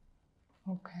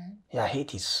 Okay. Yeah,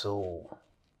 hate is so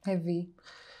heavy.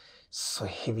 So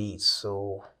heavy, it's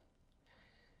so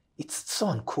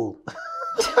uncool.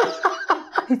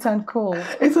 It's uncool.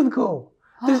 It's uncool.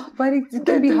 But it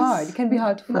can be hard. It can be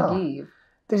hard to forgive.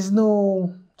 There's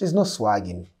no swag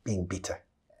in being bitter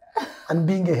and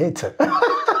being a hater.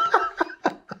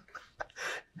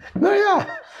 No,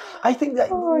 yeah. I think that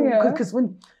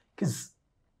because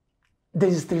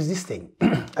there's this thing.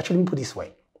 Actually, let me put it this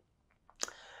way.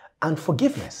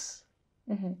 Unforgiveness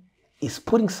is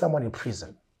putting someone in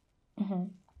prison,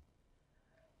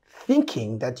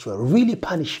 thinking that you are really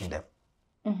punishing them,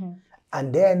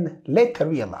 and then later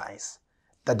realize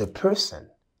that the person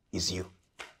is you.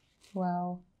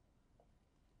 Wow.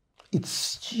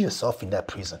 It's yourself in that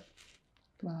prison.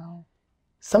 Wow.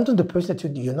 Sometimes the person that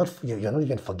you're not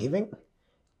even forgiving,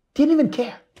 they didn't even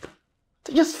care.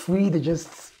 They're just free.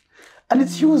 And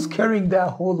it's you who's carrying that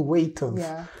whole weight of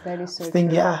that is so thing.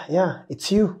 true. Yeah,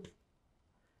 it's you.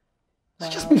 Wow. So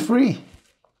just be free.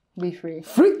 Be free.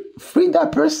 Free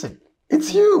that person.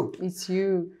 It's you. It's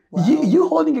you. Wow. You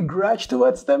holding a grudge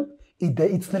towards them.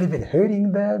 It's not even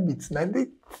hurting them. There's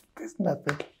nothing.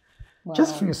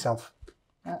 just for yourself.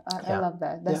 I love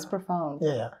that. That's profound.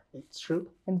 Yeah, it's true.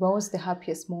 And what was the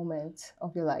happiest moment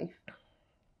of your life?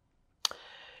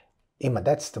 Emma,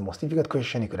 that's the most difficult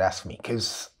question you could ask me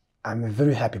because I'm a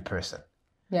very happy person.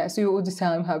 Yeah, so you're all the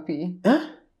time happy. Huh?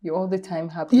 You're all the time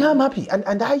happy. Yeah, I'm happy.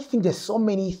 And I think there's so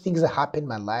many things that happened in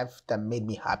my life that made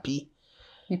me happy.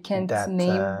 You can't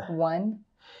name one?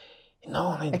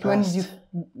 No, like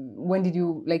when did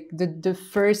you like the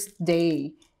first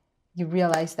day you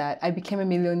realized that I became a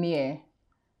millionaire?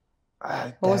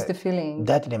 What was the feeling?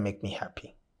 That didn't make me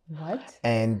happy. What?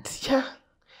 And yeah.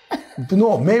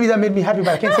 No, maybe that made me happy, but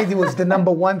I can't say it was the number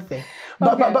one thing.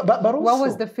 But also, what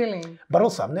was the feeling? But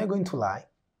also, I'm not going to lie.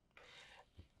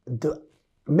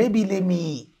 Maybe let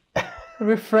me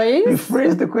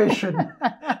rephrase the question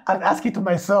and ask it to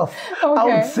myself. Okay. I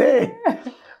would say,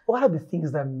 what are the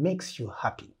things that makes you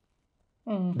happy?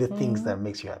 Mm-hmm. The things that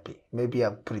makes you happy. Maybe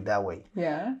I'll put it that way.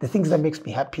 Yeah. The things that makes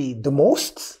me happy the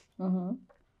most. Mm-hmm.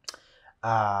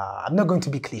 I'm not going to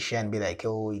be cliche and be like,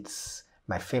 oh, it's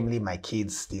my family, my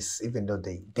kids, this, even though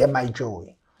they're my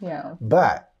joy. Yeah.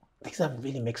 But the thing that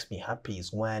really makes me happy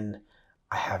is when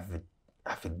I have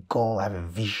a goal, I have a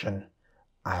vision.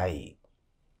 You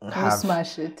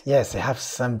smash it. Yes, I have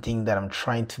something that I'm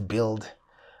trying to build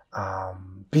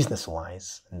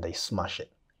business-wise, and they smash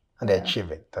it and they achieve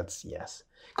it. That's yes.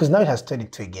 Because now it has turned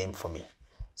into a game for me.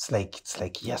 It's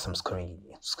like yes, I'm scoring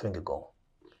a goal.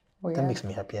 Oh, that makes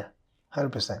me happier.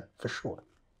 100% for sure.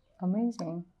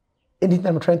 Amazing.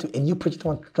 Anytime I'm trying to a new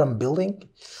project I'm building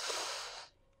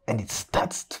and it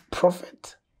starts to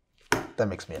profit, that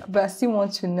makes me happy. But I still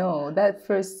want to know that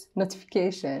first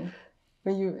notification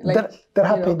when you like that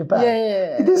happened in the past.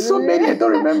 Yeah. There's so many I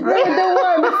don't remember.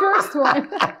 the first one.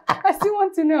 I still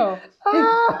want to know.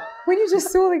 Like, when you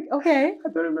just saw like, okay, I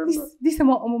don't remember.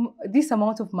 This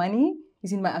amount of money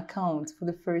is in my account for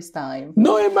the first time.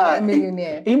 No, Emma. I'm a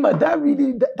millionaire. Emma,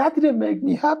 that didn't make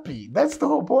me happy. That's the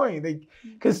whole point.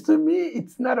 Because to me,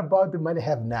 it's not about the money I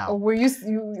have now. Or were you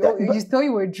thought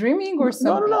you were dreaming or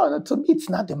something? No. To me, it's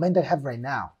not the money that I have right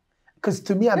now. Because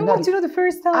to me, I want to know the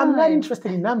first time. I'm not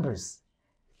interested in numbers.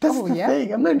 That's the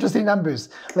thing. I'm not interested in numbers.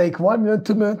 Like 1 million,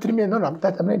 2 million, 3 million. No, I'm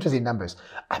not interested in numbers.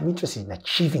 I'm interested in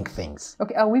achieving things.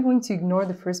 Okay, are we going to ignore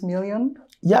the first million?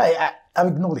 Yeah, I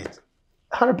ignored it.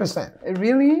 100%.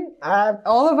 Really?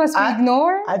 All of us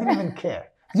ignore? I didn't even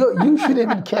care. You shouldn't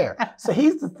even care. So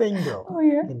here's the thing though. Oh,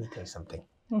 yeah. Let me tell you something.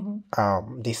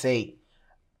 Mm-hmm. They say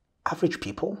average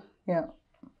people,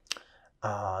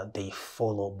 they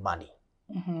follow money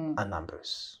and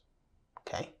numbers.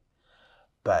 Okay?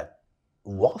 But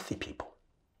wealthy people,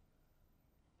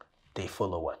 they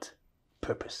follow what?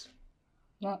 Purpose.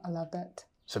 Oh, I love that.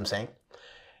 So I'm saying?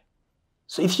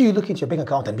 So if you look at your bank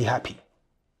account and be happy,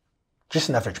 just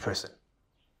an average person.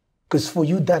 Because for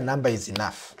you, that number is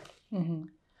enough. Mm-hmm.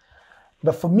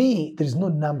 But for me, there is no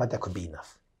number that could be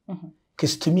enough.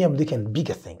 Because to me, I'm looking at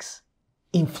bigger things.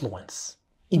 Influence,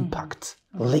 impact,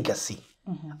 legacy.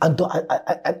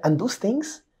 And those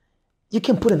things, you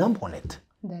can put a number on it.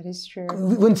 That is true.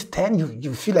 When it's 10,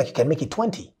 you feel like you can make it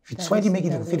 20. If it's 20, make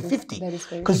it 50.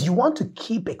 Because you want to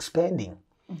keep expanding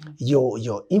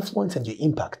your influence and your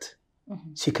impact.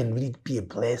 So you can really be a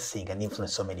blessing and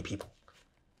influence so many people.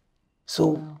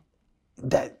 So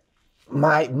that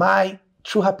my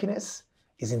true happiness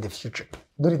is in the future,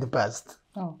 not in the past.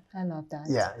 Oh, I love that.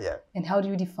 Yeah. And how do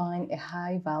you define a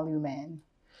high value man?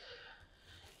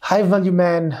 High value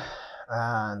man,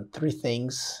 3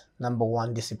 things. Number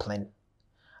 1, discipline.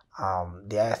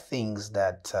 There are things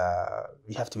that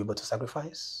you have to be able to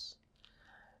sacrifice.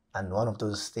 And one of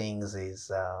those things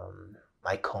is,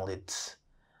 I call it,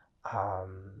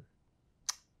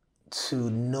 to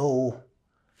know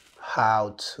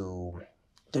how to,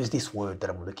 there's this word that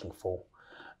I'm looking for,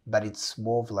 but it's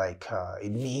more of like,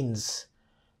 it means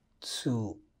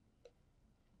to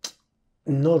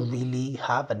not really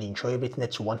have and enjoy everything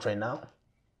that you want right now.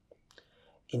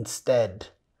 Instead,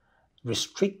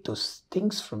 restrict those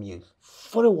things from you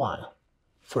for a while,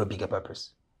 for a bigger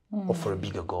purpose or for a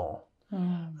bigger goal.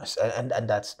 And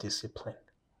that's discipline.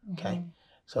 Okay.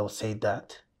 So I would say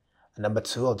that. And number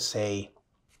 2, I would say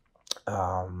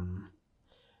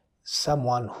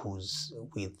someone who's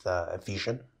with a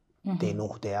vision. They know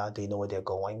who they are. They know where they're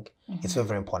going. It's very,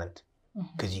 very important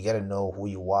because you got to know who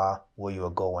you are, where you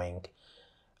are going.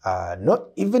 Not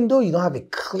even though you don't have a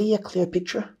clear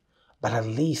picture, but at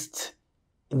least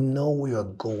know where you're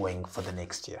going for the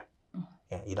next year.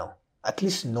 Yeah, at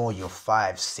least know your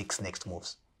 5, 6 next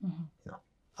moves.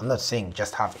 I'm not saying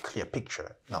just have a clear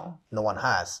picture. No one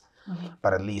has.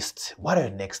 But at least, what are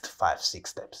your next 5, 6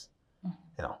 steps?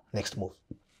 Next move.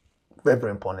 Very,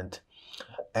 very important.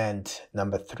 And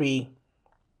number three,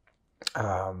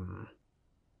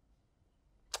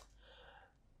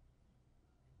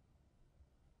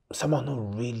 someone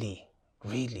who really,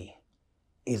 really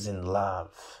is in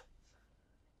love.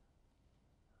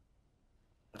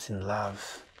 It's in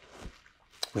love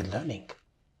with learning.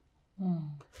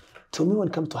 To me, when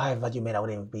it comes to high value men, I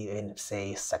wouldn't even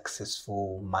say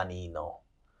successful money, no.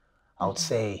 I would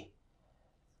say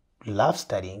love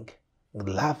studying,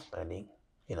 love learning,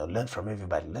 learn from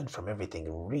everybody, learn from everything,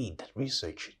 read,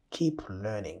 research, keep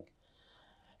learning.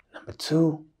 Number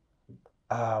two,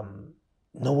 know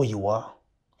where you are,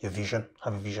 your vision,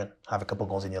 have a couple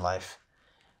goals in your life.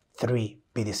 Three,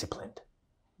 be disciplined.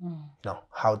 Know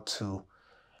how to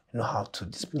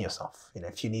discipline yourself.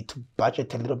 If you need to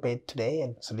budget a little bit today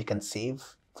and so we can save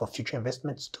for future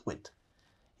investments, do it.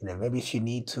 Maybe if you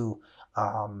need to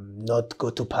not go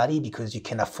to party because you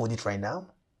can afford it right now,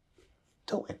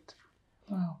 do it.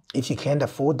 Wow. If you can't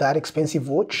afford that expensive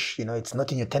watch, it's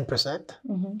not in your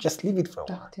 10%, just leave it for a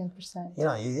while. 10%.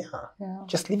 Yeah.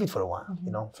 Just leave it for a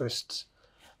while. First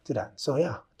do that. So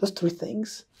yeah, those three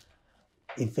things.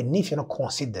 Even if you're not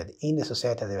considered in the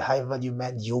society as a high value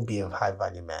man, you'll be a high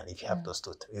value man if you have those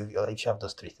two. If you have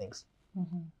those three things.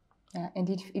 Yeah, and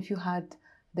if you had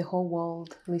the whole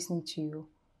world listening to you,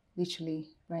 literally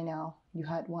right now, you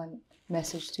had one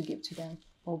message to give to them,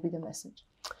 what would be the message?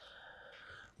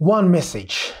 One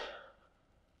message.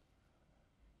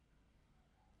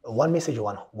 One message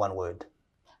or one word?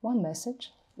 One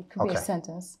message. It could be a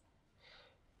sentence.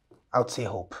 I would say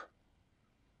hope.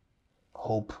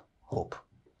 Hope.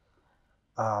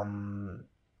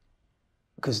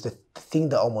 Because the thing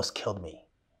that almost killed me,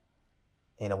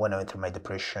 when I went through my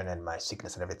depression and my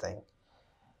sickness and everything,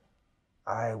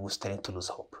 I was starting to lose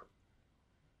hope.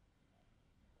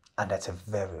 And that's a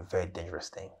very, very dangerous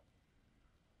thing.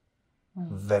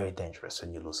 Very dangerous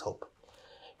when you lose hope.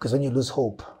 Because when you lose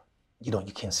hope, you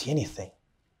can't see anything.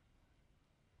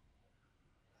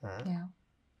 Yeah.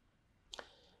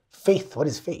 Faith, what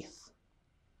is faith?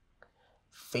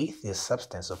 Faith is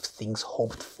substance of things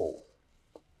hoped for.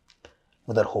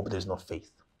 Without hope, there's no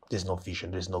faith. There's no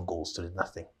vision. There's no goals. There's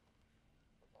nothing.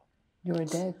 You're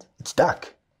dead. It's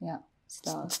dark. Yeah, it's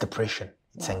dark. It's depression.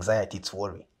 It's anxiety. It's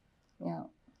worry. Yeah.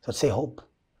 So I'd say hope.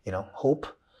 Hope.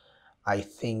 I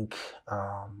think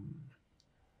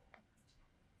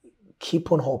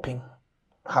keep on hoping.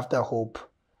 Have that hope.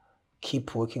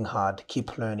 Keep working hard.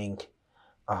 Keep learning.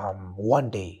 One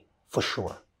day, for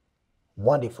sure,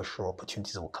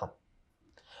 opportunities will come.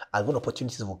 And when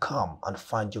opportunities will come and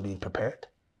find you really prepared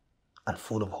and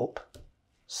full of hope,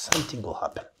 something will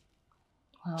happen.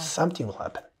 Wow. Something will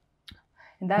happen.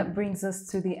 And that brings us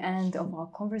to the end of our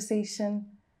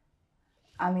conversation.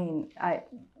 I mean,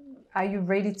 are you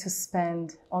ready to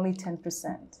spend only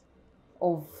 10%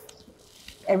 of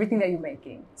everything that you're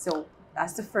making? So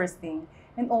that's the first thing.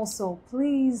 And also,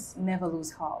 please never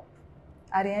lose hope.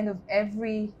 At the end of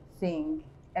everything,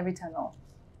 every tunnel,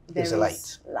 there's a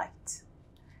light.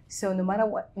 So no matter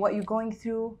what you're going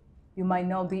through, you might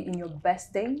not be in your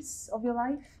best days of your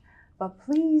life, but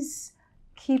please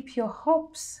keep your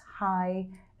hopes high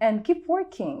and keep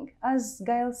working. As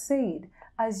Gael said,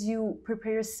 as you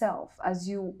prepare yourself, as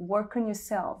you work on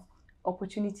yourself,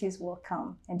 opportunities will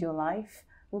come and your life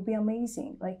will be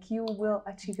amazing. Like, you will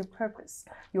achieve your purpose.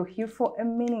 You're here for a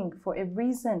meaning, for a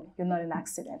reason. You're not an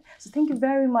accident. So thank you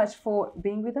very much for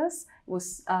being with us.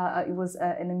 It was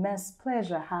an immense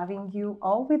pleasure having you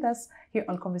all with us here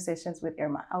on Conversations with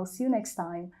Irma. I'll see you next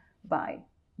time. Bye.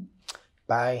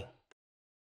 Bye.